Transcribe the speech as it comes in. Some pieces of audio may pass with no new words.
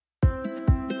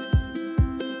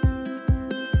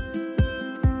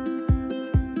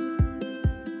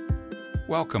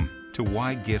Welcome to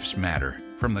Why Gifts Matter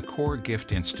from the Core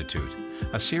Gift Institute,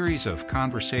 a series of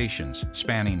conversations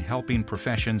spanning helping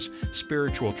professions,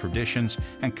 spiritual traditions,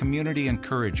 and community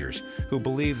encouragers who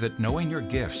believe that knowing your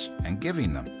gifts and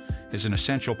giving them is an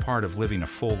essential part of living a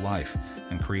full life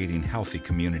and creating healthy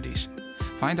communities.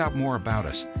 Find out more about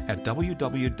us at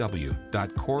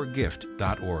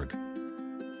www.coregift.org.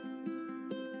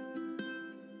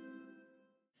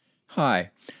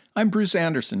 Hi, I'm Bruce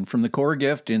Anderson from the Core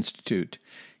Gift Institute.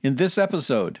 In this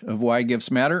episode of Why Gifts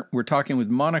Matter, we're talking with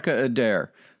Monica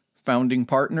Adair, founding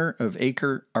partner of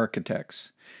Acre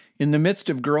Architects. In the midst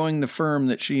of growing the firm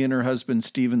that she and her husband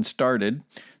Stephen started,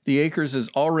 the Acres has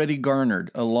already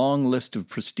garnered a long list of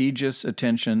prestigious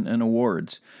attention and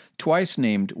awards. Twice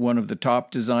named one of the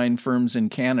top design firms in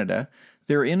Canada,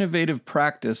 their innovative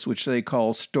practice, which they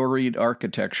call storied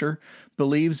architecture,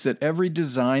 believes that every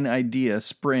design idea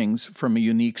springs from a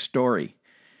unique story.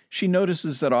 She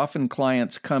notices that often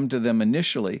clients come to them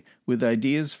initially with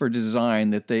ideas for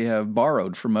design that they have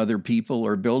borrowed from other people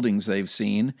or buildings they've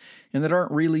seen and that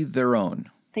aren't really their own.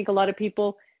 I think a lot of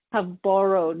people have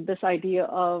borrowed this idea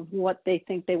of what they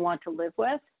think they want to live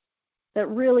with that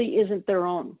really isn't their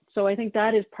own. So I think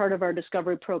that is part of our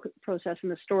discovery process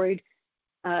and the storied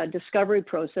discovery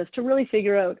process to really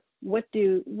figure out what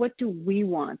do we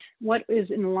want? What is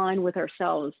in line with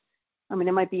ourselves? I mean,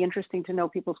 it might be interesting to know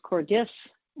people's core gifts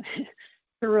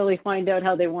to really find out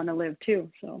how they want to live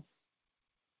too. So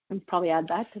and probably add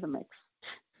that to the mix.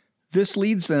 This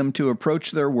leads them to approach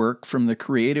their work from the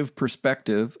creative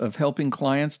perspective of helping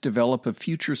clients develop a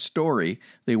future story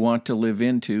they want to live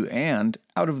into, and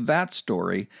out of that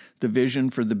story, the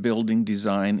vision for the building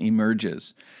design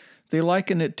emerges. They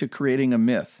liken it to creating a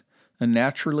myth, a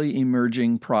naturally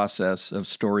emerging process of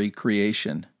story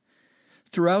creation.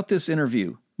 Throughout this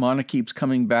interview, Mona keeps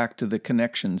coming back to the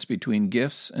connections between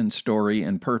gifts and story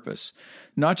and purpose,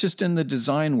 not just in the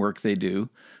design work they do,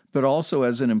 but also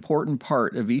as an important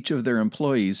part of each of their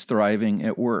employees thriving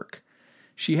at work.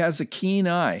 She has a keen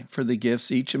eye for the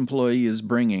gifts each employee is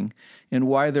bringing and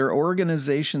why their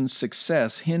organization's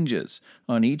success hinges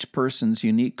on each person's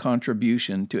unique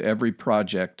contribution to every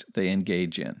project they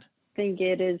engage in. I think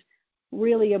it is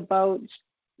really about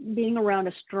being around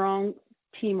a strong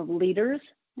team of leaders,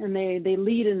 and they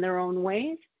lead in their own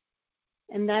ways.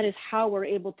 And that is how we're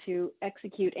able to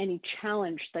execute any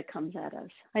challenge that comes at us.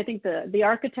 I think the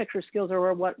architecture skills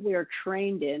are what we are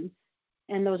trained in,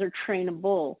 and those are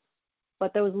trainable.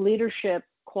 But those leadership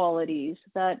qualities,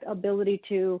 that ability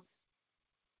to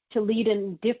lead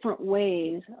in different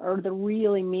ways, are the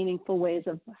really meaningful ways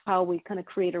of how we kind of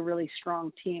create a really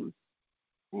strong team.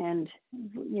 And,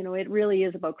 you know, it really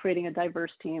is about creating a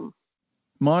diverse team.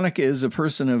 Monica is a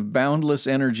person of boundless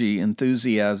energy,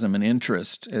 enthusiasm, and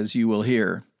interest, as you will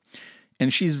hear.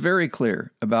 And she's very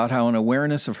clear about how an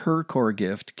awareness of her core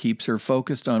gift keeps her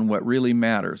focused on what really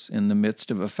matters in the midst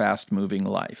of a fast-moving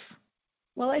life.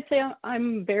 Well, I'd say I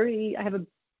have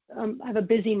a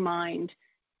busy mind.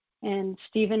 And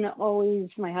Stephen always,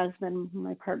 my husband,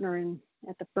 my partner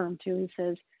at the firm too, he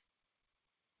says,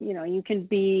 you know, you can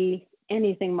be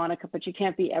anything, Monica, but you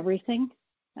can't be everything.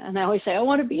 And I always say, I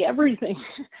want to be everything.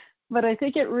 But I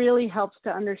think it really helps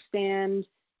to understand,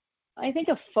 I think,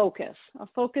 a focus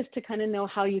to kind of know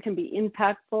how you can be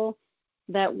impactful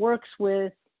that works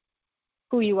with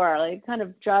who you are, like kind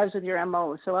of jives with your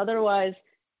MO. So otherwise,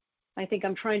 I think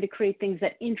I'm trying to create things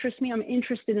that interest me. I'm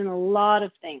interested in a lot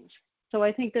of things. So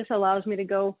I think this allows me to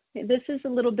go, this is a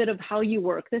little bit of how you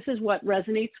work. This is what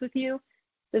resonates with you.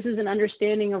 This is an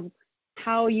understanding of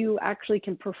how you actually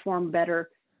can perform better.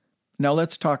 Now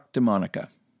let's talk to Monica.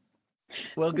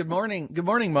 Well, good morning. Good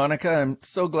morning, Monica. I'm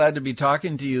so glad to be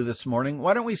talking to you this morning.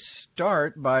 Why don't we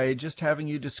start by just having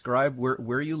you describe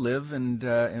where you live and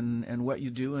what you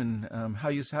do and how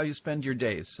you spend your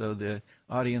days, so the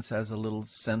audience has a little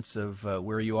sense of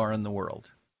where you are in the world.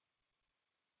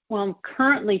 Well, I'm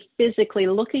currently physically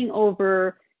looking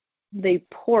over the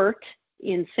port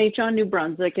in St. John, New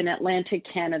Brunswick in Atlantic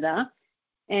Canada,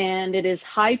 and it is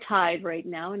high tide right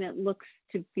now, and it looks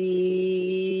to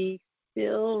be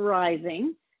still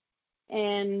rising.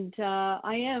 And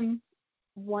I am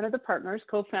one of the partners,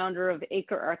 co-founder of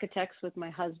Acre Architects with my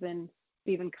husband,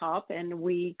 Stephen Kopp, and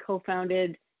we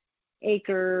co-founded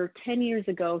Acre 10 years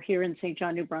ago here in St.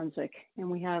 John, New Brunswick. And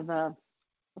we have a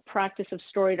practice of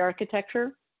storied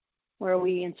architecture where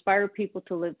we inspire people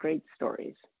to live great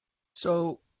stories.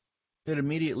 So it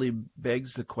immediately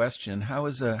begs the question, how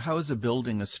is a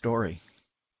building a story?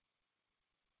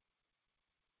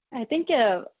 I think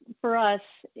for us,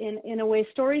 in a way,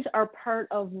 stories are part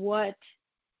of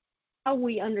how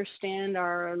we understand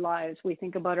our lives. We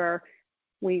think about our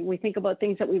We think about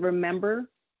things that we remember,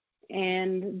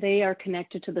 and they are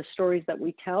connected to the stories that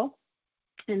we tell.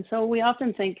 And so we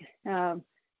often think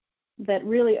that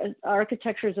really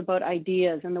architecture is about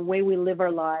ideas and the way we live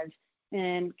our lives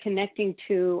and connecting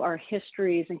to our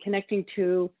histories and connecting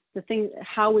to the things,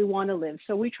 how we want to live.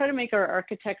 So we try to make our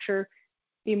architecture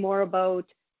be more about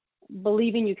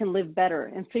believing you can live better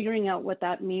and figuring out what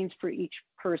that means for each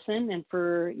person and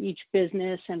for each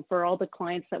business and for all the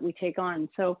clients that we take on.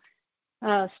 So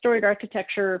storied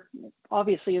architecture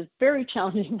obviously is very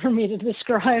challenging for me to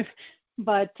describe,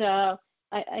 but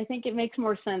I think it makes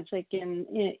more sense like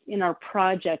in our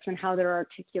projects and how they're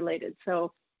articulated.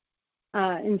 So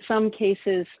in some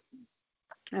cases,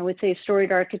 I would say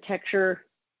storied architecture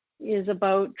is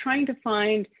about trying to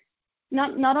find,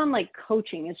 not unlike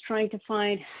coaching, is trying to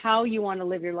find how you want to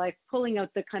live your life, pulling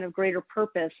out the kind of greater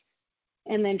purpose,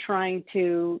 and then trying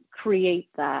to create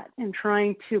that and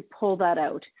trying to pull that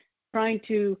out, trying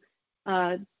to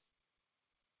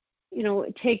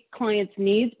take clients'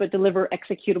 needs but deliver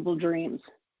executable dreams.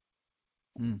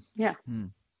 Yeah.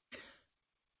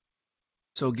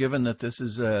 So given that this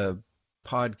is a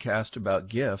podcast about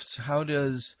gifts, how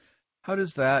does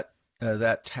that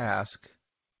task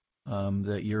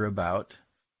that you're about,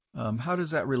 how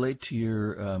does that relate to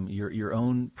your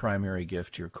own primary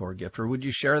gift, your core gift? Or would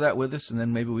you share that with us, and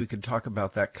then maybe we could talk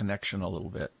about that connection a little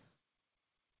bit?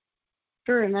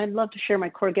 Sure, and I'd love to share my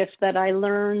core gifts that I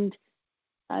learned,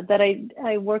 that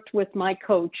I worked with my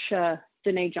coach,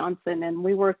 Danae Johnson, and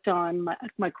we worked on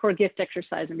my core gift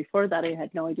exercise. And before that, I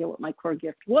had no idea what my core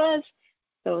gift was.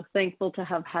 So thankful to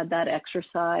have had that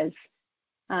exercise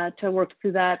to work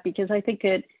through that, because I think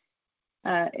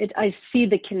I see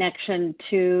the connection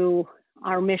to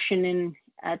our mission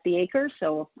at the Acre.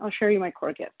 So I'll share you my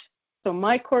core gift. So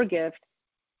my core gift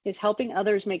is helping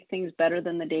others make things better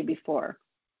than the day before.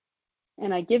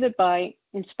 And I give it by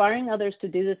inspiring others to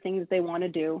do the things they want to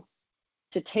do,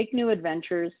 to take new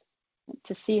adventures,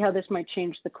 to see how this might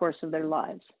change the course of their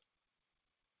lives.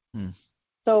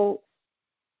 So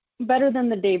better than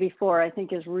the day before, I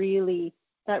think that really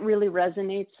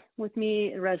resonates with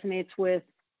me. It resonates with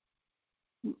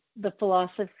the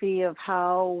philosophy of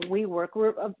how we work.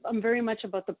 I'm very much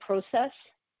about the process.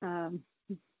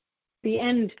 The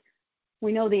end,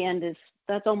 we know the end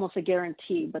that's almost a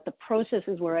guarantee, but the process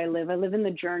is where I live. I live in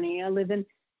the journey. I live in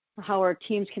how our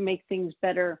teams can make things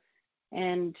better,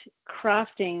 and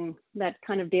crafting that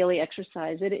kind of daily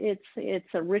exercise. It's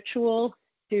a ritual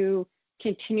to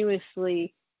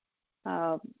continuously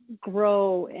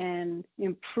grow and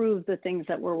improve the things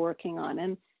that we're working on.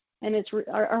 And it's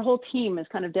our whole team is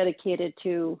kind of dedicated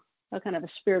to a kind of a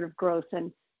spirit of growth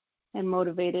and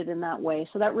motivated in that way.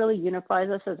 So that really unifies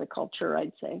us as a culture,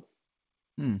 I'd say.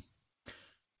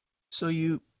 So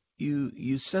you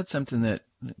said something that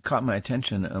caught my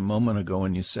attention a moment ago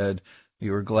when you said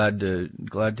you were glad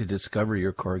to discover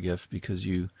your core gift because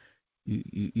you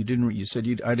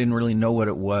said I didn't really know what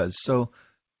it was. So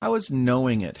how is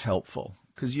knowing it helpful?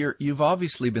 Because you've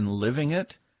obviously been living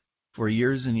it for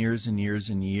years and years and years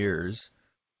and years,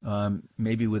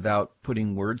 maybe without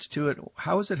putting words to it.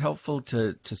 How is it helpful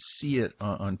to see it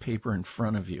on paper in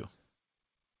front of you?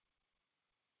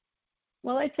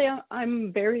 Well, I'd say I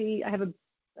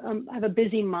have a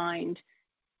busy mind,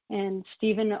 and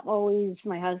Stephen always,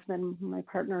 my husband, my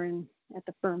partner at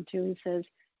the firm too, he says,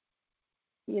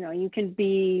 you can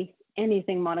be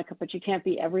anything, Monica, but you can't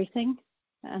be everything.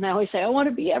 And I always say, I want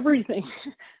to be everything.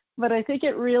 But I think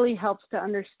it really helps to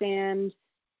understand,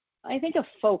 I think a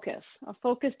focus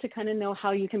to kind of know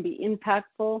how you can be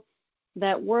impactful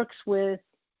that works with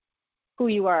who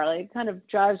you are, like kind of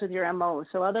jives with your MO.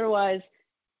 So otherwise,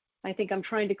 I think I'm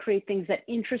trying to create things that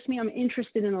interest me. I'm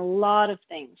interested in a lot of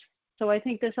things. So I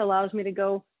think this allows me to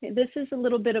go, this is a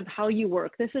little bit of how you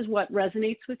work. This is what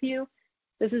resonates with you.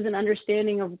 This is an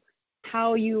understanding of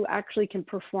how you actually can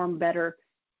perform better.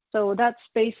 So that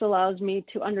space allows me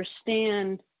to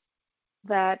understand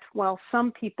that while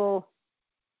some people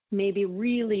may be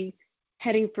really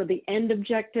heading for the end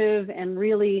objective and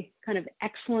really kind of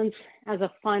excellence as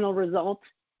a final result,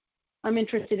 I'm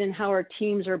interested in how our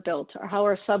teams are built, or how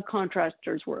our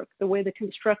subcontractors work, the way the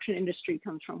construction industry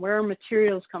comes from, where our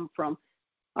materials come from,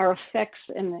 our effects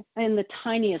and the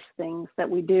tiniest things that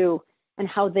we do, and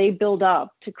how they build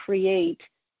up to create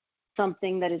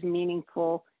something that is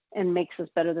meaningful and makes us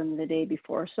better than the day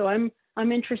before. So I'm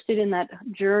interested in that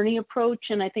journey approach,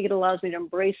 and I think it allows me to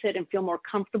embrace it and feel more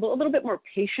comfortable, a little bit more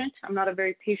patient. I'm not a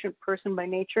very patient person by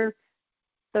nature.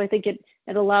 So I think it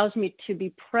allows me to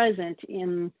be present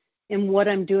in what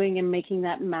I'm doing and making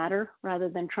that matter, rather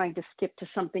than trying to skip to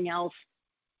something else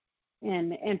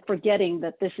and forgetting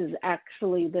that this is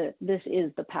actually this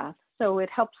is the path. So it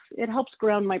helps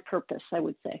ground my purpose, I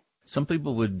would say. Some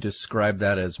people would describe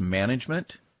that as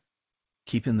management,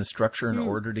 keeping the structure and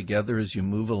order together as you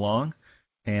move along,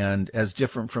 and as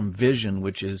different from vision,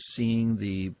 which is seeing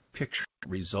the picture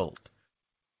result.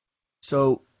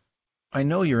 So I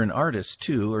know you're an artist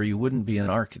too, or you wouldn't be an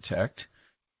architect.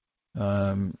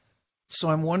 So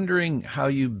I'm wondering how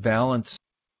you balance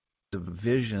the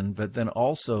vision, but then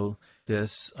also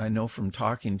this, I know from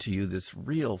talking to you, this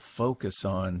real focus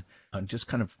on just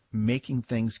kind of making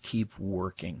things keep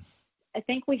working. I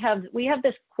think we have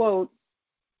this quote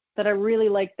that I really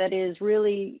like that is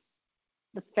really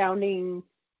the founding,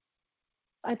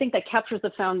 I think that captures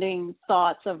the founding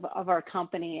thoughts of our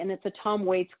company. And it's a Tom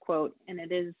Waits quote, and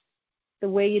it is, "The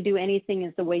way you do anything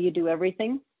is the way you do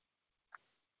everything."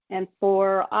 And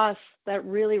for us, that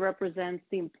really represents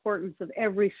the importance of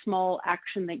every small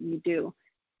action that you do,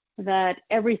 that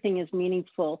everything is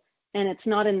meaningful. And it's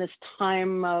not in this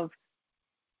time of,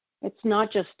 it's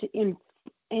not just in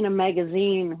a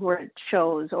magazine where it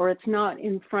shows, or it's not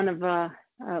in front of a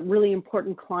really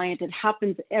important client. It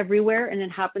happens everywhere, and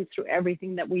it happens through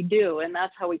everything that we do. And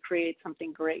that's how we create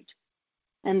something great.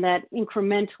 And that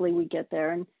incrementally we get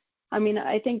there. And I mean,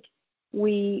 I think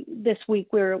this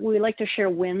week we like to share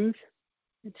wins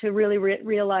to really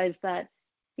realize that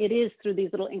it is through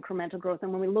these little incremental growth.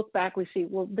 And when we look back, we see,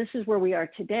 well, this is where we are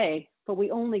today, but we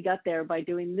only got there by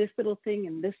doing this little thing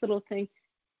and this little thing.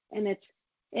 And it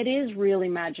is really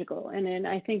magical. And then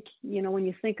I think, when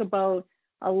you think about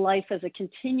a life as a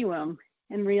continuum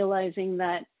and realizing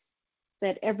that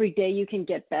every day you can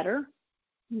get better,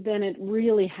 then it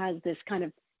really has this kind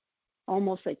of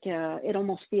almost like it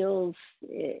almost feels,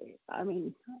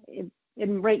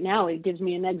 right now it gives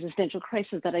me an existential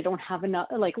crisis that I don't have enough,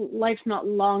 like life's not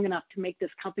long enough to make this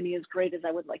company as great as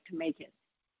I would like to make it,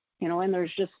 and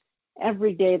there's just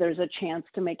every day there's a chance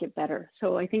to make it better.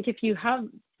 So I think if you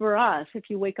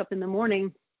wake up in the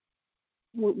morning,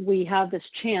 we have this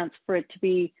chance for it to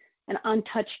be an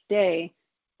untouched day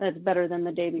that's better than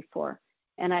the day before.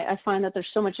 And I find that there's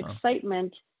so much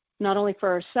excitement, not only for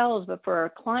ourselves, but for our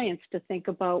clients to think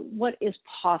about what is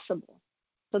possible.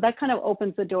 So that kind of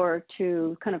opens the door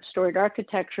to kind of storied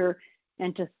architecture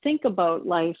and to think about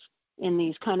life in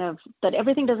these kind of, that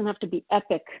everything doesn't have to be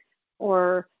epic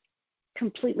or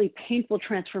completely painful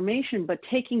transformation, but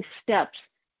taking steps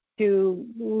to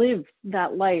live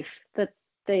that life that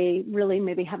they really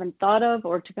maybe haven't thought of,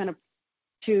 or to kind of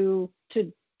to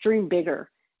dream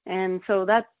bigger. And so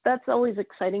that's always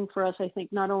exciting for us, I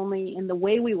think, not only in the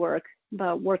way we work,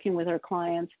 but working with our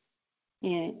clients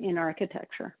in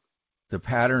architecture. The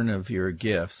pattern of your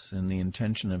gifts and the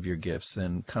intention of your gifts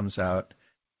then comes out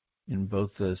in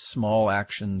both the small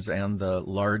actions and the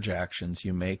large actions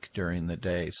you make during the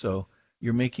day. So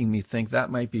you're making me think that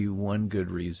might be one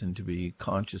good reason to be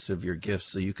conscious of your gifts,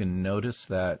 so you can notice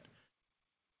that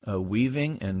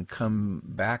weaving and come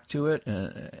back to it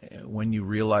when you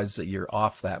realize that you're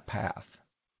off that path.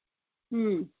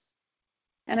 And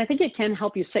I think it can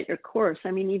help you set your course. I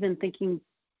mean, even thinking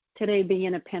today being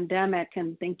in a pandemic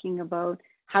and thinking about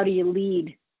how do you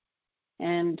lead,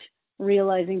 and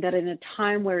realizing that in a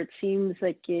time where it seems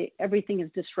like everything is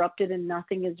disrupted and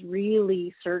nothing is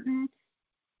really certain,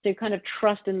 to kind of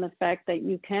trust in the fact that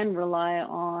you can rely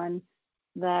on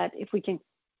that. If we can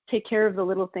take care of the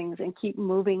little things and keep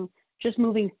moving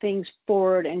things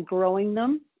forward and growing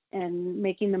them and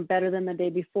making them better than the day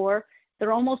before,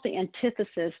 they're almost the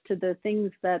antithesis to the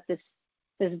things that this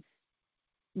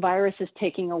virus is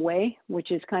taking away,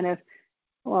 which is kind of,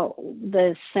 well,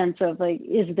 the sense of like,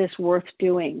 is this worth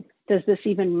doing? Does this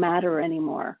even matter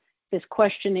anymore? This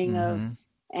questioning of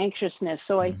anxiousness.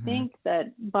 So I think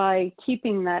that by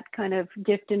keeping that kind of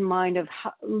gift in mind of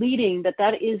leading,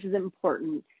 that is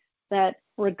important, that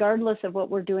regardless of what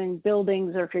we're doing,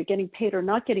 buildings, or if you're getting paid or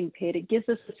not getting paid, it gives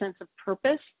us a sense of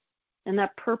purpose. And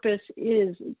that purpose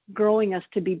is growing us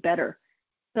to be better.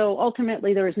 So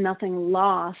ultimately, there is nothing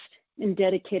lost in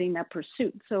dedicating that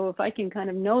pursuit. So if I can kind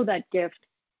of know that gift,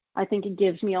 I think it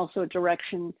gives me also a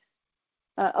direction,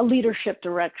 a leadership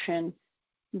direction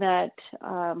that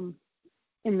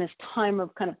in this time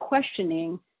of kind of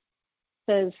questioning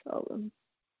says,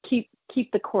 keep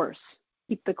the course,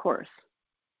 keep the course.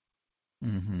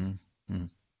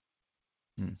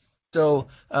 So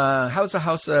how is a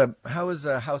house a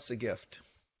gift?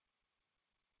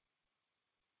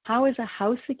 How is a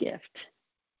house a gift?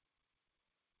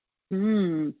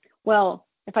 Well,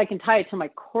 if I can tie it to my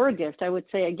core gift, I would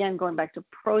say, again, going back to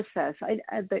process,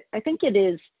 I think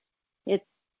it's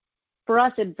for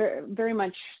us, it very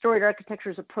much, storied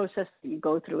architecture is a process that you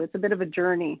go through. It's a bit of a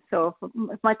journey. So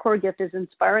if my core gift is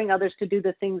inspiring others to do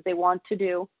the things they want to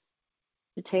do,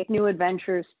 to take new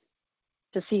adventures,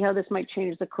 to see how this might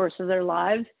change the course of their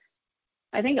lives,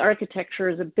 I think architecture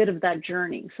is a bit of that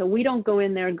journey. So we don't go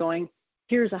in there going,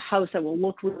 here's a house that will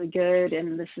look really good,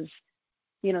 and this is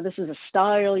a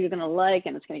style you're going to like,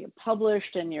 and it's going to get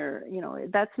published, and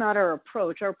that's not our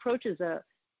approach. Our approach is a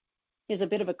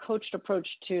bit of a coached approach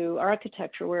to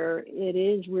architecture, where it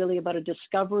is really about a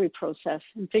discovery process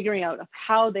and figuring out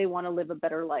how they want to live a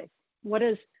better life. What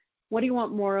do you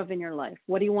want more of in your life?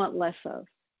 What do you want less of?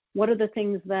 What are the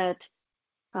things that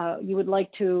you would like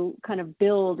to kind of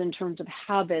build in terms of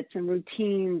habits and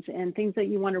routines and things that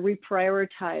you want to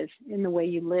reprioritize in the way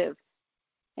you live?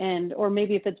 Or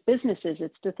maybe if it's businesses,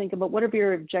 it's to think about what are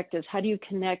your objectives? How do you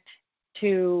connect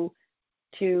to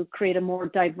create a more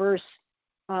diverse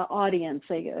audience?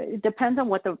 It depends on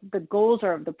what the goals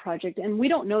are of the project. And we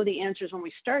don't know the answers when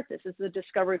we start this. It's a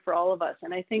discovery for all of us.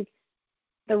 And I think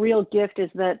the real gift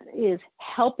is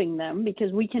helping them,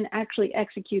 because we can actually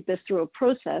execute this through a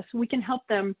process. We can help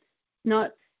them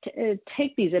not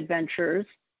take these adventures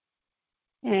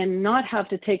and not have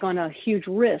to take on a huge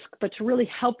risk, but to really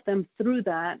help them through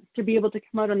that to be able to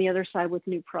come out on the other side with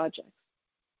new projects.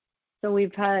 So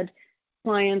we've had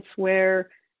clients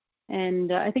where,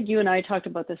 and I think you and I talked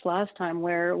about this last time,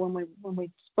 where when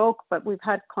we spoke, but we've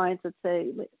had clients that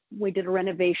say we did a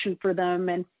renovation for them,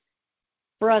 and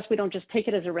for us, we don't just take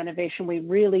it as a renovation. We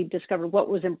really discovered what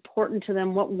was important to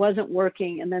them, what wasn't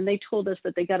working, and then they told us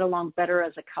that they got along better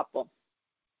as a couple.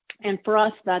 And for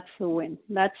us, that's the win.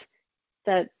 That's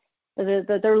that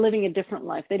they're living a different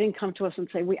life. They didn't come to us and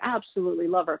say, we absolutely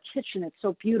love our kitchen, it's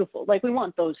so beautiful. Like, we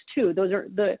want those too.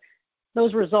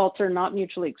 Those results are not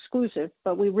mutually exclusive,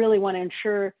 but we really want to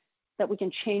ensure that we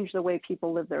can change the way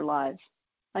people live their lives.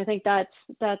 I think that's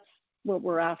what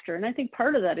we're after. And I think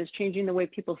part of that is changing the way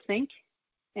people think.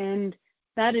 And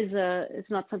that is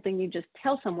it's not something you just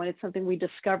tell someone, it's something we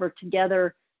discover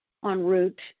together en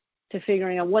route to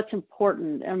figuring out what's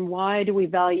important and why do we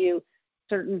value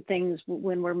certain things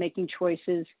when we're making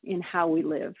choices in how we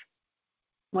live,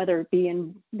 whether it be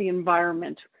in the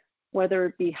environment, whether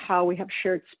it be how we have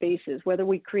shared spaces, whether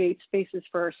we create spaces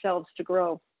for ourselves to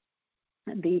grow.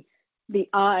 The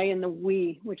I and the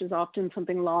we, which is often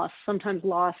sometimes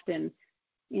lost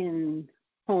in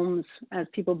homes as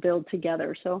people build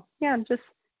together. So yeah,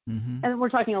 and we're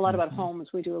talking a lot about homes.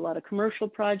 We do a lot of commercial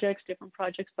projects, different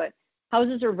projects, but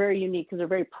houses are very unique because they're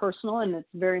very personal, and it's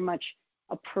very much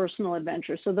a personal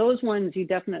adventure. So those ones you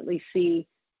definitely see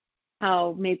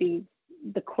how maybe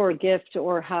the core gift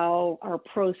or how our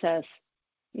process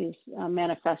is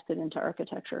manifested into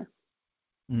architecture.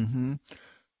 Mm-hmm.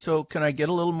 So can I get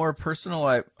a little more personal?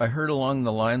 I heard along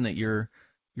the line that you're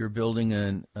building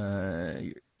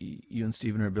you and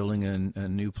Stephen are building a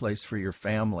new place for your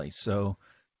family. So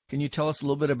can you tell us a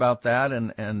little bit about that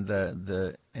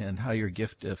and how your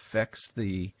gift affects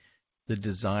the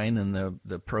design and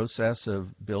the process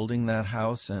of building that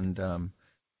house and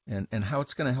how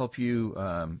it's going to help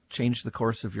you change the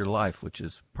course of your life, which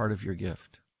is part of your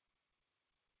gift?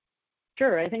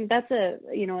 Sure, I think that's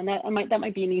and that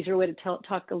might be an easier way to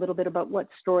talk a little bit about what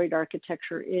storied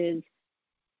architecture is.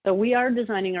 So we are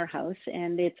designing our house,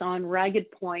 and it's on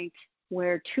Ragged Point,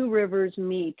 where two rivers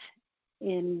meet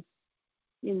in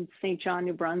St. John,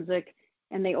 New Brunswick,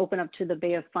 and they open up to the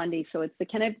Bay of Fundy. So it's the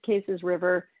Kennebecasis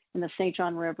River and the St.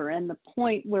 John River, and the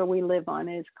point where we live on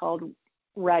is called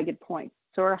Ragged Point.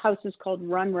 So our house is called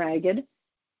Run Ragged,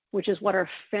 which is what our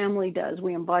family does.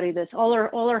 We embody this. All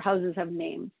our houses have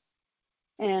names.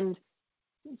 And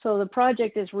so the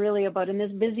project is really about, in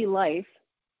this busy life,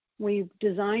 we've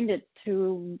designed it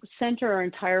to center our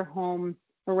entire home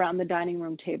around the dining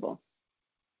room table.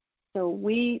 So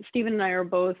Stephen and I are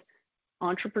both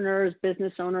entrepreneurs,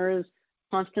 business owners,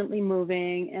 constantly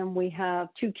moving, and we have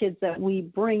two kids that we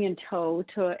bring in tow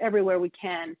to everywhere we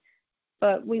can.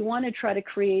 But we want to try to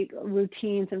create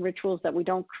routines and rituals that we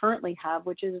don't currently have,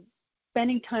 which is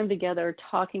spending time together,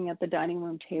 talking at the dining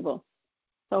room table.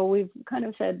 So we've kind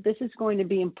of said, this is going to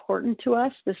be important to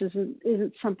us. This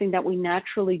isn't something that we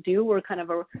naturally do. We're kind of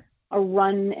a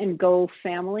run and go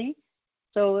family.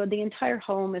 So the entire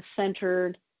home is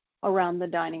centered around the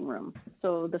dining room.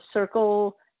 So the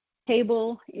circle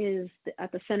table is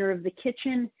at the center of the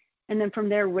kitchen, and then from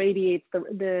there radiates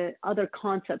the other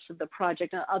concepts of the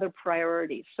project and other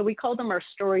priorities. So we call them our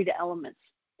storied elements.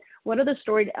 What are the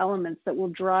storied elements that will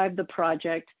drive the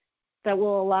project, that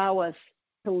will allow us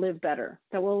to live better,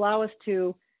 that will allow us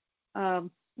to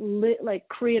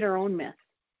create our own myth?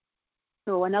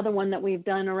 So another one that we've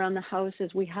done around the house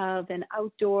is we have an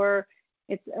outdoor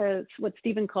It's what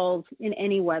Stephen calls in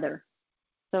any weather.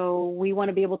 So we want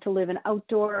to be able to live an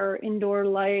outdoor or indoor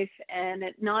life and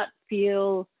it not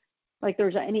feel like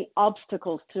there's any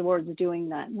obstacles towards doing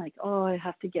that. Like, oh, I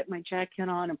have to get my jacket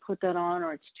on and put that on,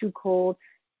 or it's too cold.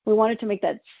 We wanted to make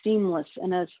that seamless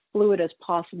and as fluid as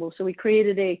possible. So we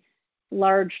created a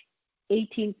large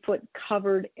 18-foot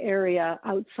covered area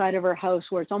outside of our house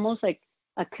where it's almost like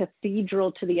a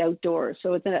cathedral to the outdoors.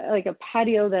 So it's like a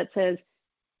patio that says,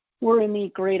 we're in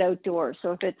the great outdoors.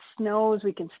 So if it snows,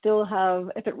 we can still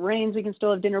have, if it rains, we can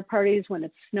still have dinner parties. When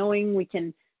it's snowing, we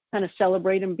can kind of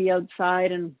celebrate and be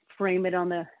outside and frame it on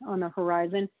the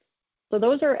horizon. So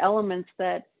those are elements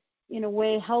that in a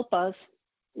way help us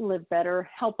live better,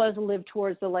 help us live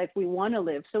towards the life we want to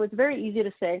live. So it's very easy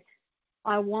to say,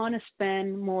 I want to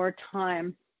spend more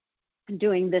time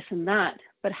doing this and that,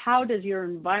 but how does your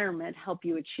environment help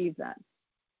you achieve that?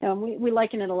 We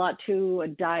liken it a lot to a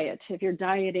diet. If you're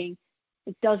dieting,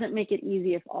 it doesn't make it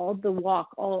easy if all the walk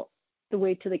all the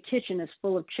way to the kitchen is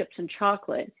full of chips and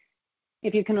chocolate.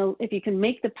 If you can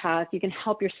make the path, you can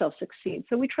help yourself succeed.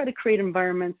 So we try to create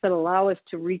environments that allow us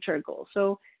to reach our goals.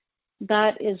 So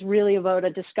that is really about a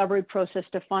discovery process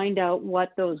to find out what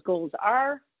those goals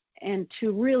are and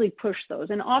to really push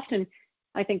those. And often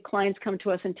I think clients come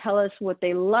to us and tell us what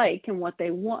they like and what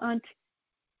they want.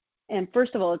 And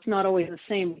first of all, it's not always the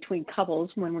same between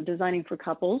couples when we're designing for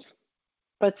couples.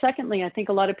 But secondly, I think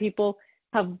a lot of people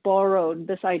have borrowed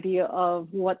this idea of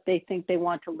what they think they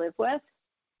want to live with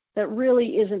that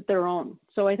really isn't their own.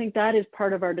 So I think that is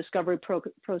part of our discovery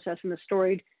process and the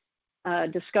storied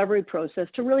discovery process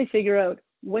to really figure out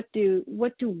what do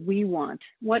we want?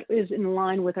 What is in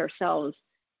line with ourselves?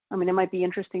 I mean, it might be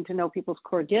interesting to know people's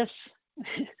core gifts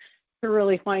to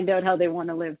really find out how they want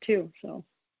to live too. So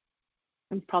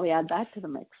and probably add that to the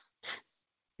mix.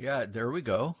 Yeah, there we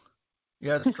go.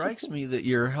 Yeah, it strikes me that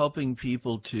you're helping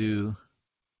people to,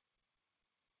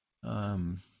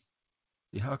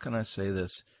 how can I say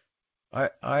this?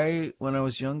 I when I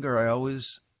was younger, I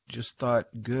always just thought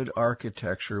good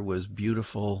architecture was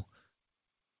beautiful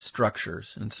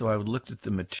structures. And so I would look at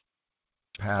the material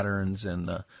patterns and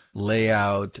the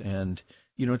layout and,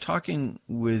 talking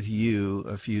with you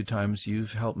a few times,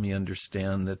 you've helped me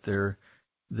understand that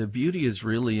the beauty is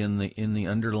really in the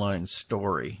underlying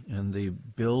story, and the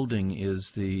building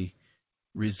is the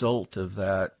result of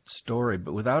that story.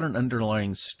 But without an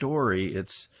underlying story,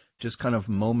 it's just kind of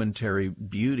momentary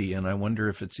beauty, and I wonder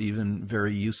if it's even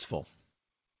very useful.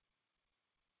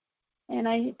 And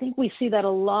I think we see that a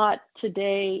lot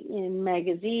today in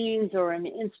magazines or in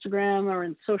Instagram or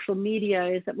in social media,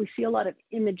 is that we see a lot of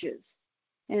images.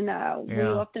 And we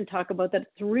often talk about that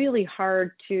it's really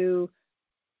hard to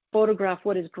photograph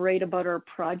what is great about our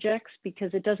projects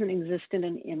because it doesn't exist in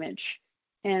an image.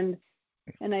 And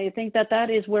I think that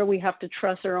is where we have to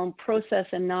trust our own process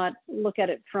and not look at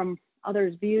it from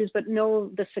others' views, but know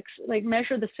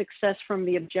measure the success from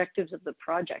the objectives of the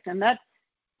project. And that's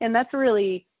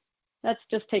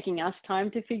just taking us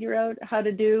time to figure out how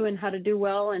to do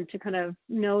well and to kind of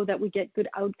know that we get good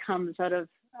outcomes out of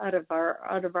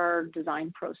our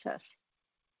design process.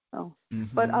 So,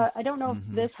 but I don't know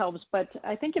if this helps, but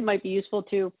I think it might be useful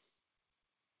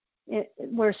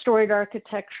where storied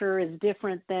architecture is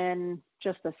different than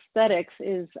just aesthetics,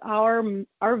 is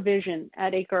our vision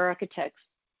at Acre Architects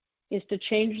is to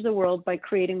change the world by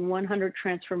creating 100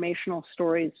 transformational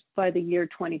stories by the year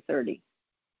 2030.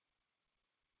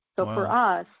 So for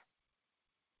us,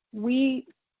 we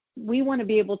want to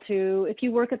be able to, if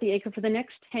you work at the Acre for the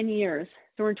next 10 years,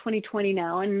 so we're in 2020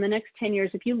 now, and in the next 10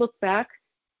 years, if you look back,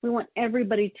 we want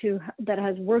everybody that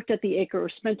has worked at the Acre or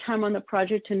spent time on the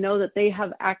project to know that they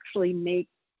have actually made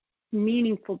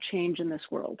meaningful change in this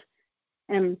world.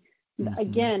 And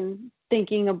again,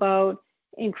 thinking about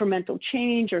incremental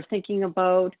change or thinking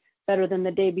about better than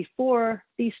the day before,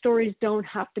 these stories don't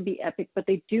have to be epic, but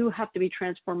they do have to be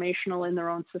transformational in their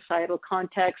own societal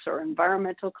context or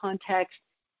environmental context.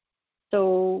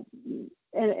 So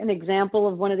an example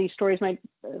of one of these stories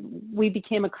we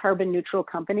became a carbon neutral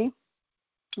company.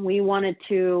 We wanted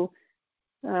to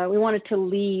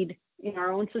lead in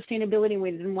our own sustainability.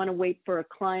 We didn't want to wait for a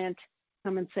client to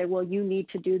come and say, well, you need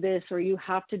to do this or you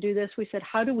have to do this. We said,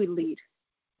 how do we lead?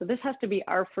 So this has to be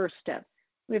our first step.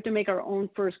 We have to make our own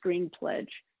first green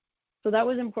pledge. So that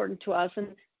was important to us, and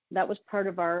that was part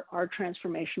of our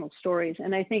transformational stories.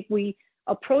 And I think we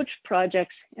approach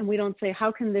projects and we don't say,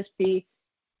 how can this be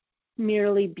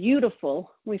merely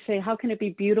beautiful? We say, how can it be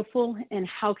beautiful and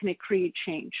how can it create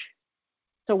change?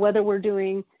 So whether we're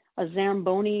doing a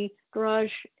Zamboni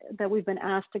garage that we've been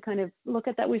asked to kind of look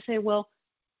at that, we say, well,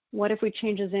 What if we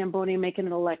change the Zamboni and make it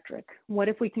electric? What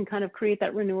if we can kind of create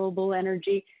that renewable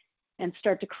energy and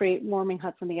start to create warming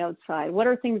huts on the outside? What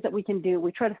are things that we can do?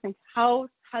 We try to think, how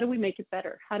do we make it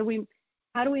better? How do we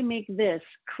make this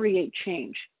create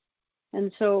change?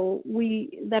 And so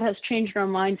that has changed our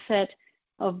mindset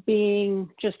of being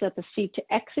just at the seat to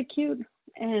execute,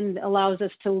 and allows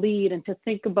us to lead and to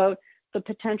think about the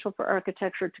potential for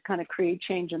architecture to kind of create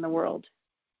change in the world.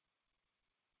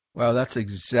 Well, that's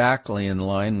exactly in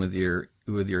line with your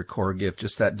core gift,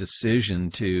 just that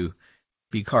decision to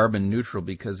be carbon neutral,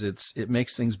 because it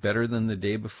makes things better than the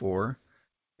day before.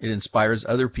 It inspires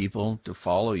other people to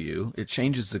follow you. It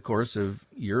changes the course of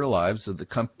your lives, of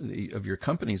your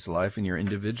company's life and your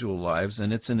individual lives,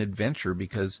 and it's an adventure,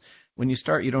 because when you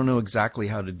start, you don't know exactly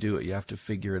how to do it. You have to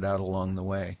figure it out along the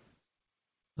way.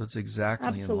 That's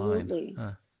exactly Absolutely. in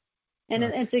line. And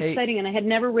it's exciting, and I had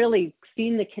never really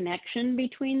seen the connection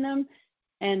between them,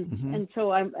 and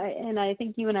so I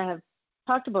think you and I have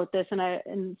talked about this,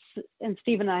 and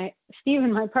Stephen,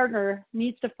 my partner,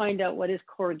 needs to find out what his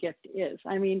core gift is.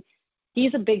 I mean,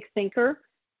 he's a big thinker,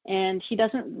 and he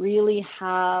doesn't really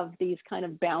have these kind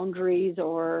of boundaries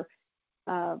or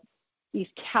these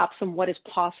caps on what is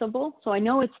possible. So I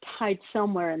know it's tied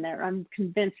somewhere in there. I'm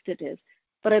convinced it is,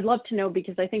 but I'd love to know,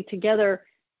 because I think together,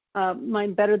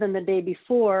 mine better than the day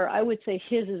before, I would say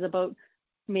his is about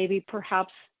maybe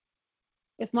perhaps,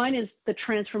 if mine is the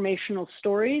transformational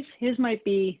stories, his might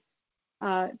be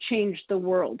change the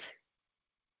world.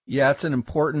 Yeah, it's an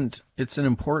important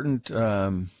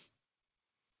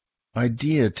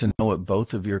idea to know what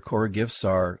both of your core gifts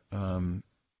are.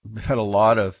 We've had a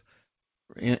lot of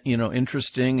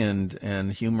interesting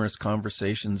and humorous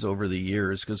conversations over the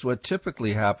years, because what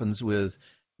typically happens with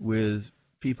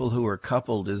people who are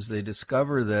coupled is they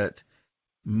discover that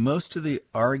most of the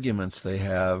arguments they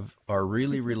have are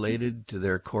really related to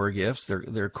their core gifts,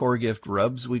 their core gift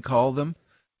rubs, we call them,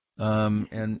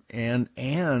 and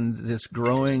this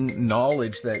growing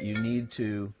knowledge that you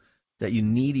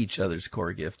need each other's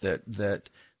core gift,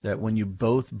 that when you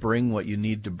both bring what you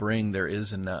need to bring, there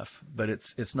is enough, but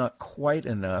it's not quite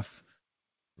enough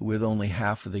with only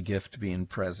half of the gift being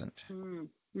present.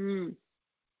 Mm-hmm.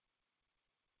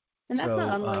 And that's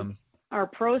not unlike our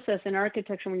process in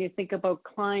architecture. When you think about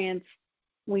clients,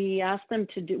 we ask them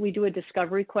we do a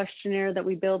discovery questionnaire that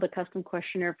we build, a custom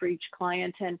questionnaire for each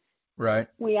client. And right.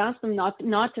 We ask them not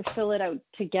to fill it out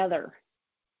together,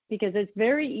 because it's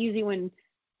very easy when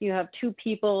you have two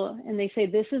people and they say,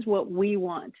 this is what we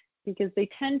want, because they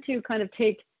tend to kind of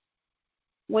take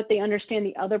what they understand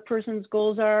the other person's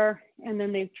goals are, and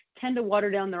then they tend to water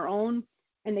down their own,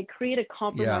 and they create a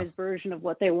compromised version of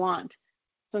what they want.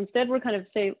 So instead, we're kind of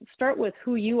start with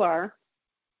who you are,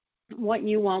 what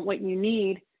you want, what you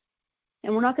need,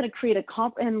 and we're not going to create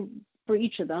and for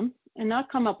each of them, and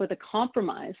not come up with a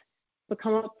compromise, but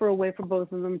come up for a way for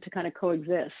both of them to kind of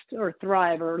coexist or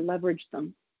thrive or leverage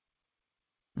them.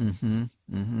 Oh,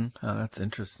 that's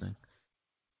interesting.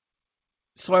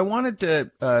 So I wanted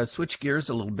to switch gears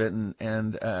a little bit,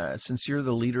 and since you're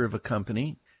the leader of a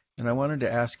company, and I wanted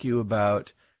to ask you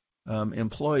about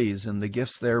employees and the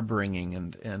gifts they're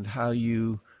bringing, and how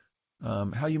you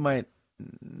might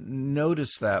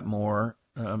notice that more,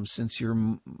 since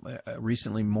you're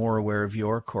recently more aware of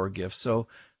your core gifts. So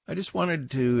I just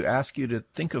wanted to ask you to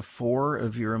think of 4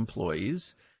 of your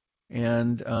employees,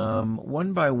 and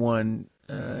one by one,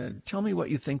 tell me what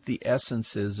you think the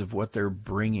essence is of what they're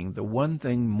bringing, the one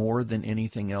thing more than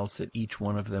anything else that each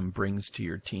one of them brings to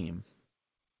your team.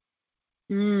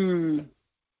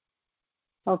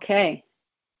 Okay.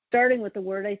 Starting with the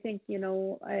word, I think,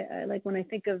 I like when I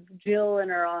think of Jill in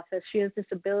our office, she has this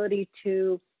ability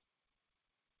to,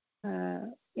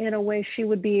 in a way, she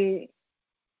would be,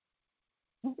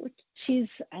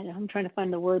 I'm trying to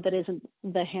find the word that isn't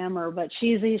the hammer, but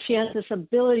she has this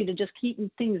ability to just keep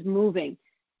things moving.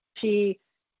 She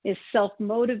is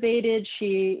self-motivated.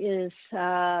 She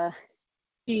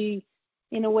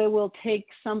in a way will take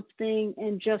something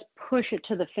and just push it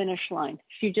to the finish line.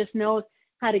 She just knows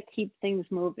how to keep things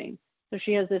moving. So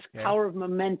she has this power of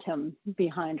momentum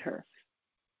behind her.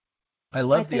 I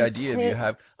love the idea of you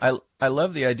have. I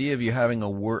love the idea of you having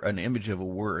an image of a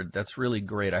word. That's really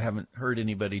great. I haven't heard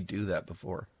anybody do that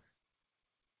before.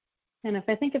 And if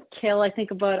I think of Kale, I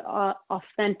think about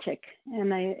authentic,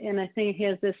 and I think he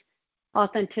has this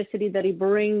authenticity that he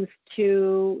brings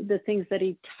to the things that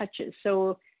he touches.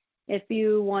 So if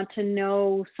you want to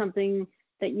know something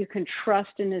that you can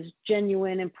trust and is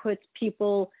genuine and puts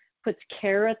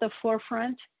care at the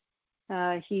forefront,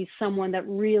 he's someone that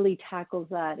really tackles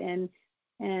that and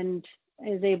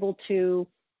is able to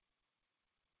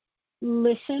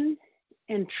listen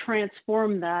and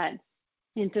transform that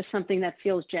into something that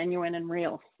feels genuine and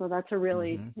real. So that's a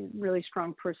really, really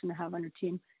strong person to have on your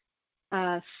team.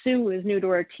 Sue is new to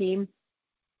our team,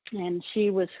 and she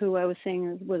was who I was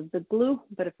saying was the glue,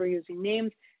 but if we're using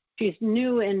names, she's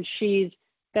new and she's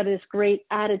got this great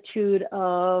attitude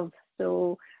of,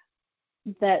 so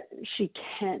that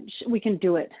we can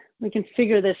do it. We can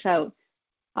figure this out.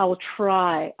 I will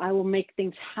try. I will make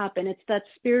things happen. It's that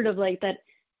spirit of like that.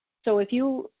 So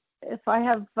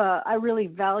I really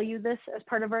value this as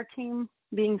part of our team,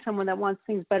 being someone that wants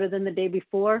things better than the day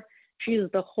before. She's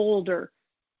the holder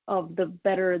of the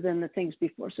better than the things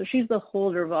before. So she's the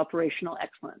holder of operational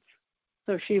excellence.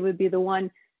 So she would be the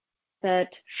one that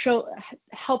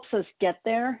helps us get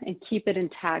there and keep it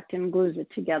intact and glues it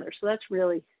together. So that's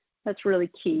really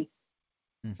key,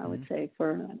 I would say,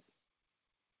 for.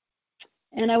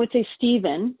 And I would say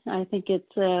Stephen. I think it's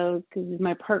because he's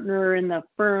my partner in the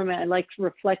firm. I like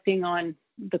reflecting on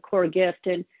the core gift,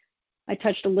 and I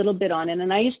touched a little bit on it.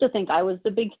 And I used to think I was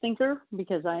the big thinker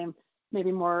because I am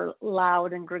maybe more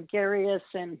loud and gregarious,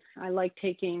 and I like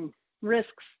taking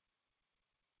risks.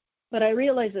 But I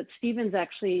realized that Stephen's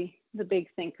actually the big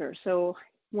thinker. So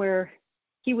where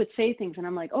he would say things, and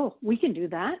I'm like, oh, we can do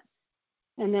that.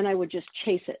 And then I would just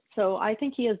chase it. So I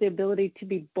think he has the ability to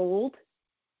be bold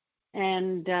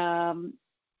and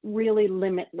really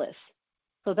limitless.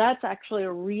 So that's actually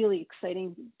a really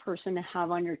exciting person to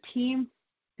have on your team,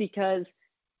 because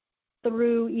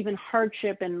through even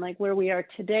hardship and like where we are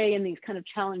today in these kind of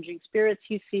challenging spirits,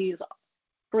 he sees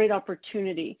great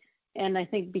opportunity. And I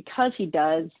think because he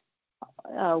does,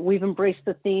 we've embraced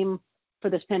the theme for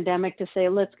this pandemic to say,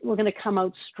 we're going to come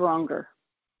out stronger.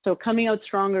 So coming out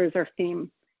stronger is our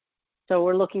theme. So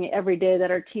we're looking at every day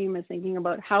that our team is thinking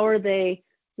about how are they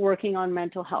working on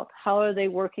mental health? How are they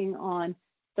working on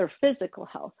their physical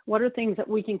health? What are things that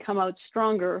we can come out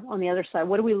stronger on the other side?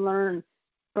 What do we learn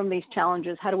from these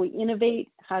challenges? How do we innovate?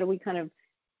 How do we kind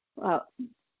of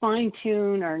fine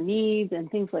tune our needs and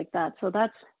things like that? So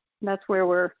that's where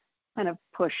we're kind of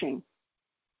pushing.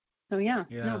 So yeah.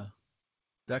 No.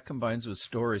 That combines with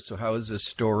stories. So how is this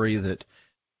story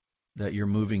that you're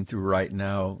moving through right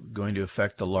now going to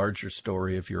affect the larger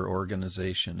story of your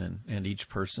organization and each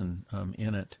person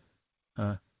in it?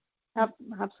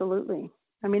 Absolutely.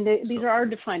 I mean, these are our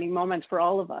defining moments for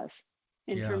all of us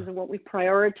in terms of what we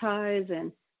prioritize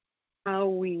and how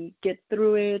we get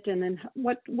through it, and then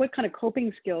what kind of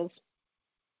coping skills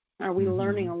are we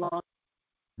learning along?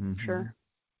 Sure.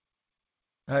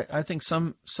 I think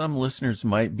some listeners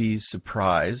might be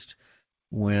surprised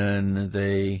when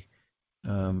they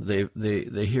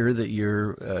hear that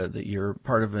you're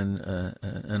part of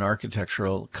an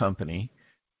architectural company,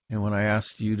 and when I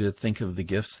asked you to think of the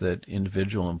gifts that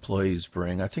individual employees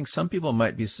bring, I think some people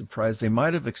might be surprised. They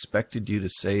might have expected you to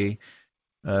say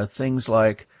things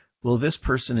like, well, this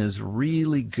person is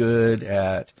really good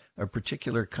at a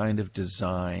particular kind of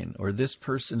design, or this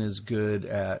person is good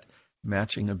at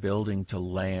matching a building to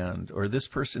land, or this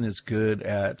person is good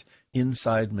at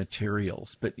inside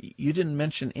materials. But you didn't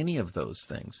mention any of those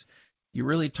things. You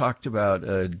really talked about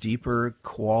a deeper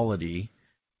quality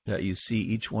that you see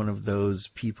each one of those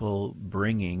people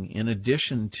bringing, in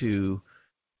addition to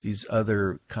these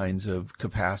other kinds of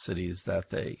capacities that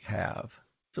they have.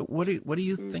 So what do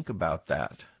you think about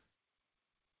that?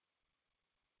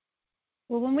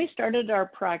 Well, when we started our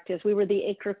practice, we were the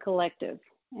Acre Collective.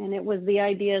 And it was the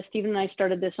idea, Stephen and I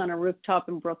started this on a rooftop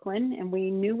in Brooklyn, and we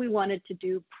knew we wanted to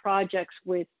do projects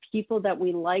with people that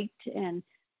we liked and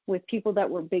with people that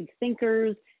were big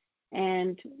thinkers.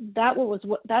 And that's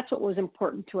what was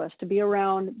important to us, to be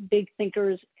around big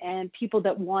thinkers and people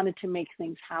that wanted to make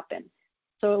things happen.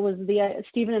 So it was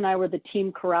Stephen and I were the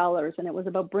team corrallers, and it was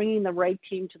about bringing the right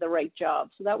team to the right job.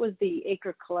 So that was the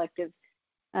Acre Collective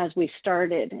as we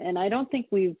started. And I don't think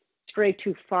we've strayed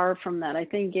too far from that. I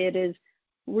think it is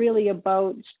really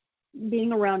about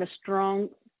being around a strong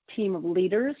team of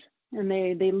leaders, and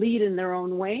they lead in their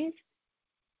own ways.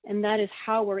 And that is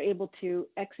how we're able to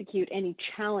execute any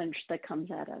challenge that comes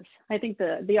at us. I think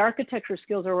the architecture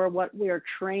skills are what we are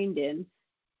trained in,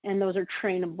 and those are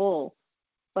trainable.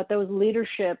 But those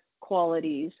leadership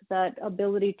qualities, that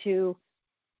ability to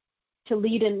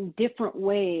lead in different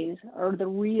ways, are the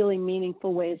really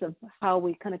meaningful ways of how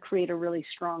we kind of create a really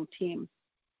strong team.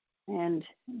 And,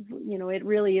 it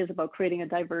really is about creating a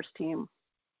diverse team.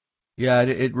 Yeah,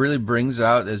 it really brings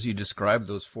out, as you described,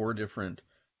 those four different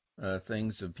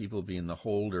things of people being the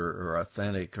holder or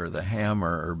authentic or the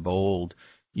hammer or bold.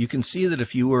 You can see that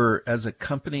if you were, as a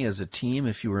company, as a team,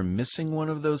 if you were missing one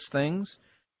of those things,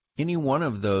 any one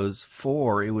of those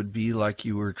four, it would be like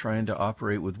you were trying to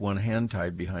operate with one hand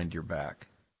tied behind your back.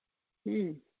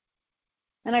 Hmm.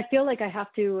 And I feel like I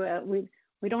have to.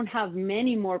 We don't have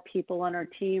many more people on our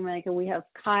team. Like we have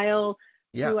Kyle,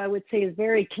 Yeah. who I would say is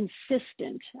very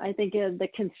consistent. I think the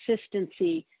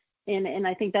consistency, and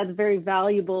I think that's very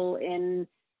valuable in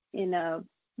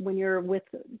when you're with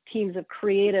teams of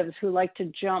creatives who like to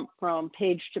jump from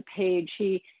page to page.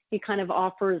 He kind of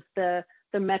offers the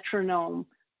metronome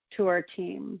to our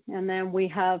team. And then we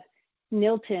have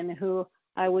Nilton, who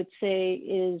I would say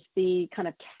is the kind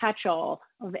of catch-all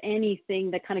of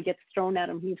anything that kind of gets thrown at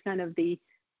him. He's kind of the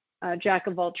jack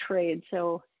of all trades.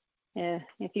 So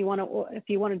if you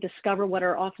want to discover what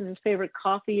our office's favorite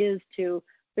coffee is, to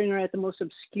figure out the most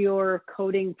obscure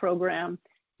coding program,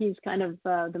 he's kind of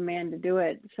the man to do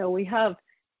it. So we have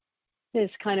this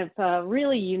kind of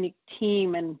really unique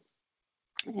team,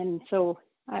 and so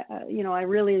I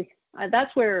really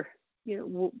that's where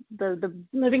the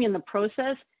living in the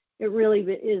process. It really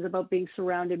is about being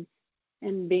surrounded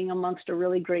and being amongst a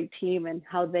really great team, and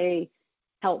how they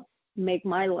help make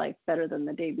my life better than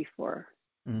the day before.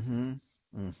 Mm-hmm.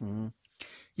 Mm-hmm.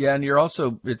 Yeah, and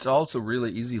it's also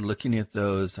really easy looking at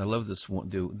those. I love this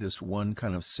one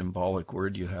kind of symbolic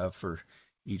word you have for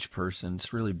each person.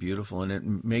 It's really beautiful, and it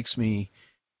makes me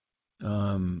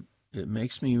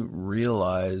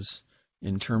realize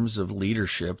in terms of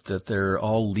leadership that they're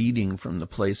all leading from the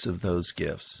place of those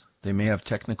gifts. They may have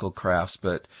technical crafts,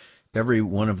 but every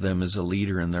one of them is a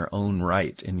leader in their own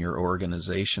right in your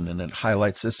organization, and it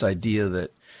highlights this idea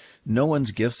that no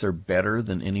one's gifts are better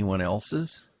than anyone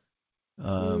else's.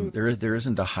 There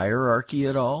isn't a hierarchy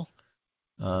at all.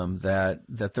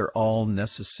 That they're all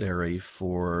necessary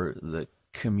for the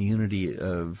community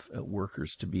of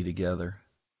workers to be together.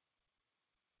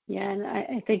 Yeah, and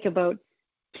I think about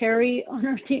Carrie on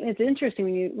our team. It's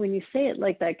interesting when you say it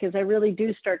like that, because I really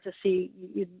do start to see,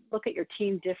 you look at your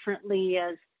team differently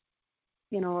as,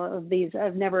 of these.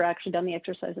 I've never actually done the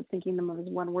exercise of thinking them as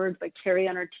one word, but Carrie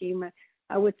on our team,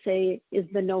 I would say, is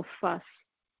the no fuss.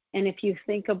 And if you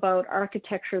think about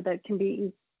architecture, that can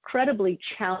be incredibly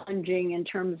challenging in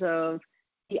terms of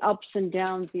the ups and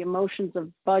downs, the emotions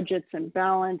of budgets and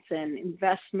balance and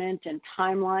investment and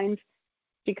timelines.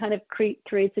 She kind of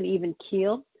creates an even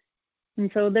keel. And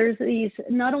so there's these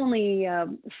not only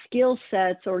skill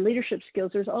sets or leadership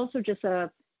skills, there's also just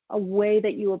a way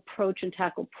that you approach and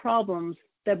tackle problems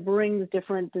that brings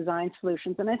different design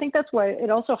solutions. And I think that's why it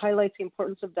also highlights the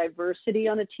importance of diversity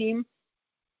on a team,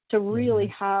 to really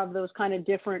have those kind of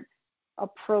different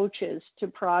approaches to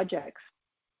projects.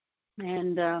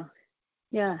 And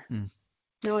we're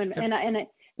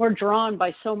drawn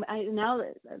by now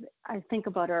that I think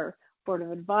about our board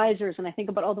of advisors, and I think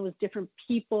about all those different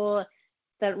people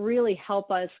that really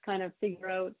help us kind of figure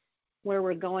out where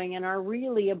we're going, and are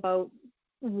really about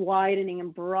widening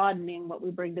and broadening what we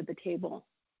bring to the table.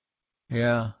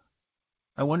 Yeah.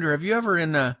 I wonder, have you ever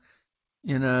in a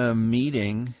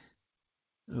meeting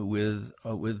with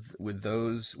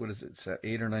those, what is it,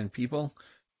 8 or 9 people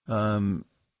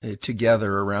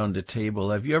together around a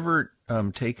table, have you ever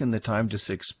taken the time just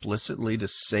explicitly to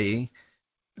say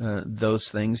those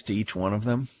things to each one of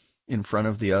them in front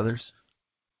of the others?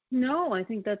 No, I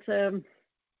think that's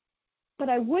but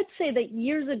I would say that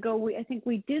years ago, I think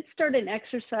we did start an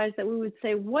exercise that we would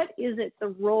say, what is it, the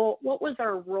role, what was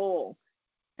our role?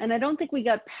 And I don't think we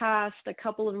got past a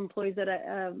couple of employees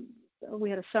that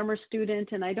we had a summer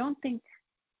student, and I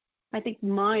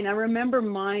remember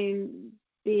mine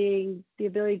being the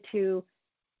ability to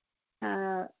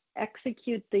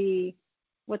execute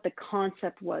what the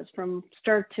concept was from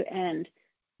start to end.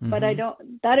 But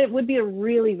it would be a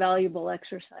really valuable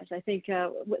exercise. I think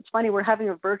it's funny, we're having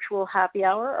a virtual happy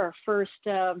hour, our first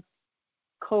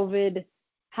COVID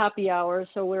happy hour.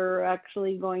 So we're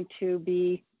actually going to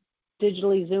be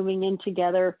digitally Zooming in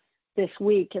together this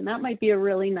week. And that might be a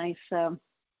really nice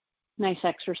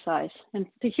exercise. And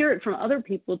to hear it from other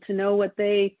people, to know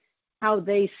how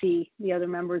they see the other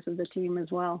members of the team as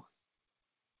well.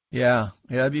 Yeah,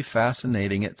 it'd be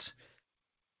fascinating. It's,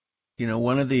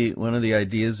 one of the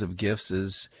ideas of gifts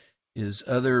is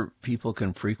other people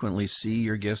can frequently see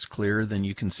your gifts clearer than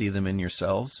you can see them in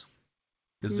yourselves,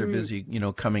 because they're busy,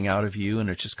 coming out of you, and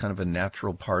it's just kind of a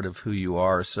natural part of who you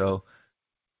are. So,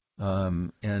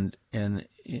 and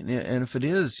if it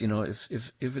is,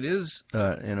 if it is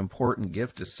an important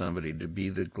gift to somebody to be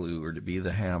the glue or to be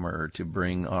the hammer or to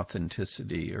bring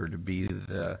authenticity or to be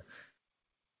the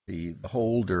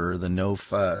holder, or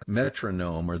the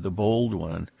metronome, or the bold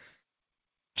one,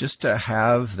 just to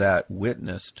have that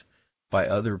witnessed by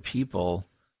other people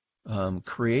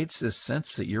creates this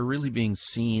sense that you're really being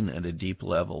seen at a deep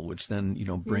level, which then,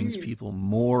 brings people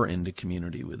more into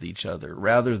community with each other,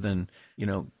 rather than,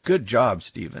 good job,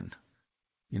 Stephen.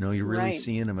 You're really Right.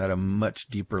 seeing them at a much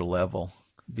deeper level.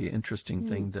 It'd be an interesting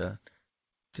thing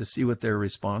to see what their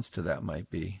response to that might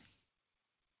be.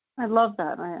 I love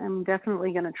that. I'm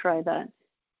definitely going to try that.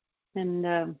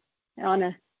 And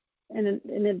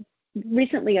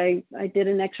recently I did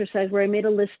an exercise where I made a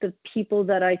list of people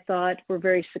that I thought were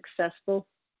very successful,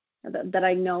 that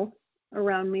I know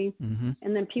around me, Mm-hmm.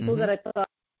 and then people Mm-hmm. that I thought were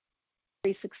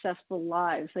very successful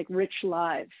lives, like rich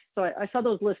lives. So I saw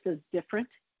those lists as different.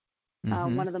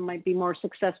 Mm-hmm. One of them might be more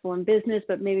successful in business,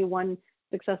 but maybe one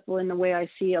successful in the way I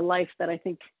see a life that I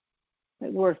think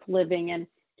is worth living. And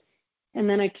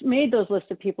then I made those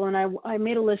lists of people, and I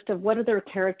made a list of what are their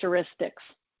characteristics.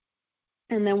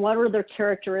 And then what are their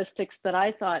characteristics that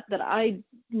I thought that I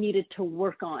needed to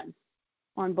work on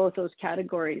both those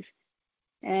categories.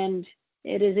 And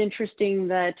it is interesting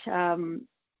that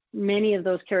many of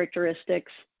those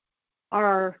characteristics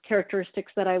are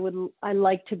characteristics that I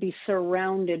like to be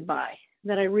surrounded by,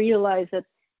 that I realize that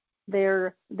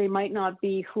they might not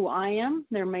be who I am,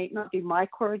 they might not be my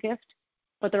core gift,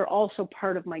 but they're also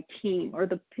part of my team or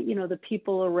the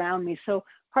people around me. So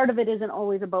part of it isn't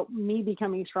always about me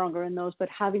becoming stronger in those, but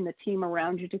having the team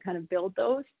around you to kind of build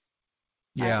those.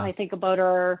 Yeah. I think about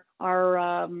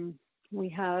our we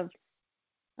have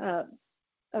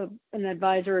an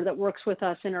advisor that works with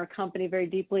us in our company very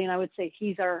deeply, and I would say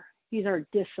he's our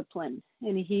discipline,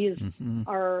 and he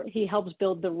helps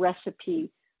build the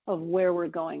recipe of where we're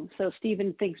going. So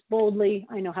Stephen thinks boldly.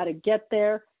 I know how to get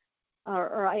there,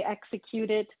 or I execute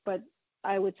it, but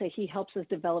I would say he helps us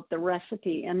develop the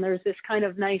recipe. And there's this kind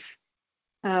of nice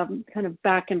kind of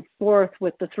back and forth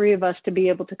with the three of us to be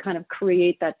able to kind of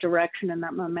create that direction and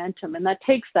that momentum. And that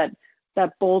takes that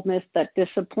boldness, that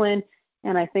discipline.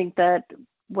 And I think that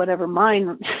whatever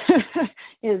mine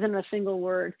is in a single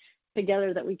word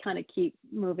together, that we kind of keep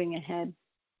moving ahead.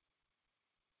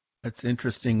 That's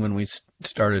interesting. When we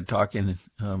started talking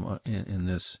in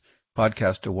this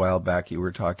podcast a while back, you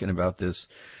were talking about this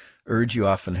urge you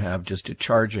often have just to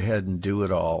charge ahead and do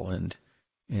it all,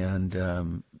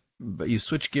 but you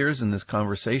switch gears in this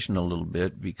conversation a little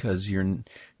bit, because you're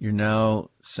now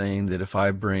saying that if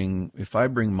I bring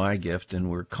my gift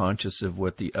and we're conscious of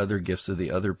what the other gifts of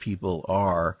the other people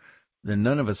are, then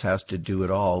none of us has to do it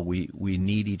all. We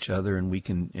need each other, and we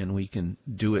can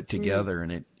do it together.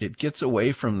 And it gets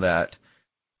away from that.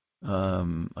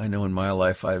 I know in my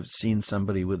life I've seen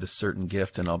somebody with a certain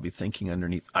gift, and I'll be thinking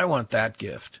underneath, I want that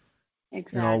gift.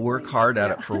 Exactly. And I'll work hard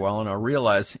at it for a while, and I'll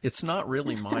realize it's not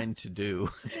really mine to do.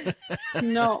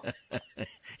 No.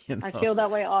 I feel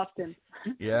that way often.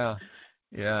 Yeah.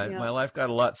 My life got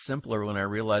a lot simpler when I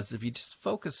realized if you just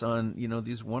focus on,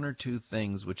 these one or two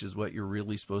things, which is what you're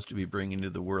really supposed to be bringing to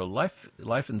the world,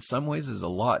 life in some ways is a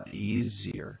lot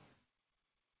easier.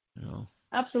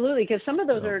 Absolutely, because some of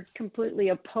those are completely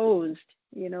opposed.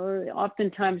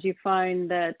 Oftentimes you find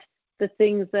that the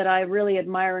things that I really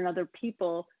admire in other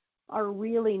people are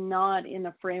really not in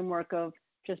the framework of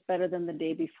just better than the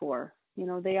day before.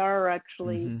 They are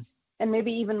actually, and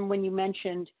maybe even when you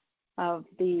mentioned of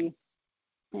the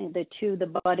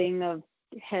budding of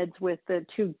heads with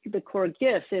the core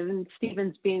gifts, and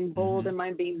Stephen's being bold and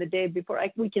mine being the day before,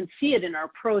 we can see it in our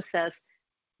process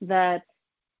that,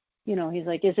 he's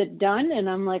like, is it done? And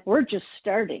I'm like, we're just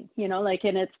starting, and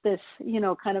it's this,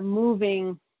 kind of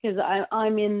moving, because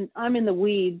I'm in the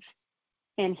weeds,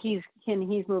 and he's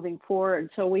moving forward.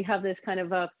 So we have this kind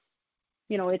of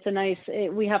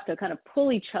we have to kind of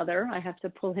pull each other. I have to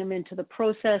pull him into the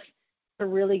process to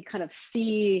really kind of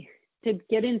see, to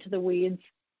get into the weeds.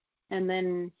 And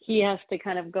then he has to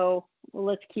kind of go, well,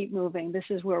 let's keep moving. This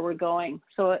is where we're going.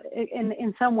 So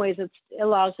in some ways, it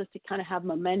allows us to kind of have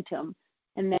momentum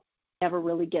and then never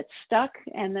really get stuck.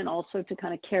 And then also to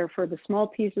kind of care for the small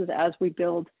pieces as we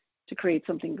build to create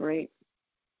something great.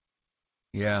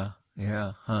 Yeah.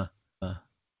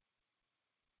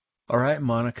 All right,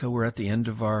 Monica, we're at the end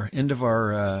of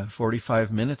our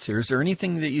 45 minutes here. Is there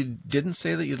anything that you didn't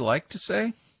say that you'd like to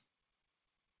say?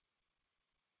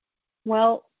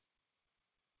 Well,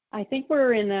 I think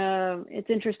it's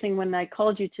interesting when I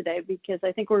called you today, because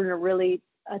I think we're in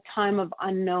a time of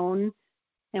unknown,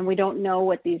 and we don't know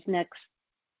what this next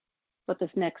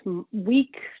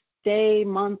week, day,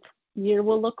 month, year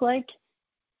will look like.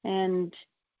 And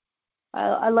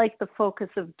I like the focus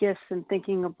of gifts and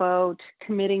thinking about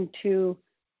committing to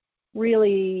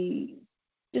really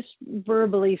just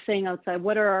verbally saying outside,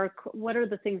 what are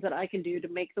the things that I can do to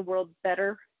make the world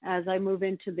better as I move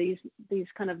into these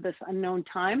kind of this unknown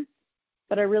time.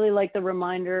 But I really like the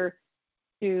reminder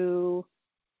to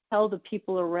tell the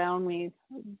people around me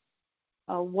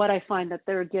what I find that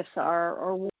their gifts are,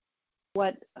 or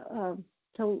what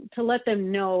to let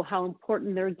them know how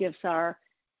important their gifts are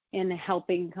in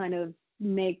helping kind of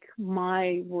make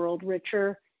my world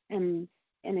richer, and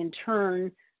in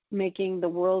turn making the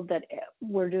world that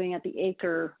we're doing at the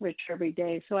Acre richer every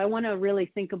day. So I want to really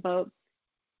think about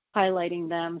highlighting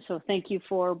them. So thank you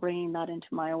for bringing that into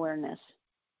my awareness.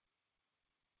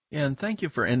 Yeah, and thank you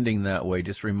for ending that way,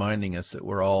 just reminding us that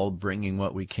we're all bringing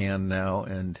what we can now,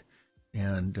 and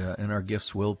our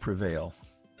gifts will prevail.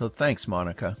 So thanks,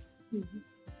 Monica. Mm-hmm.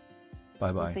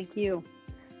 Bye-bye. Well, thank you.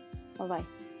 Bye-bye.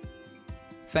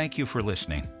 Thank you for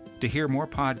listening. To hear more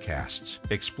podcasts,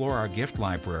 explore our gift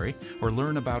library, or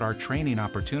learn about our training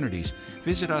opportunities,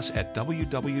 visit us at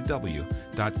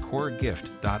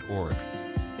www.coregift.org.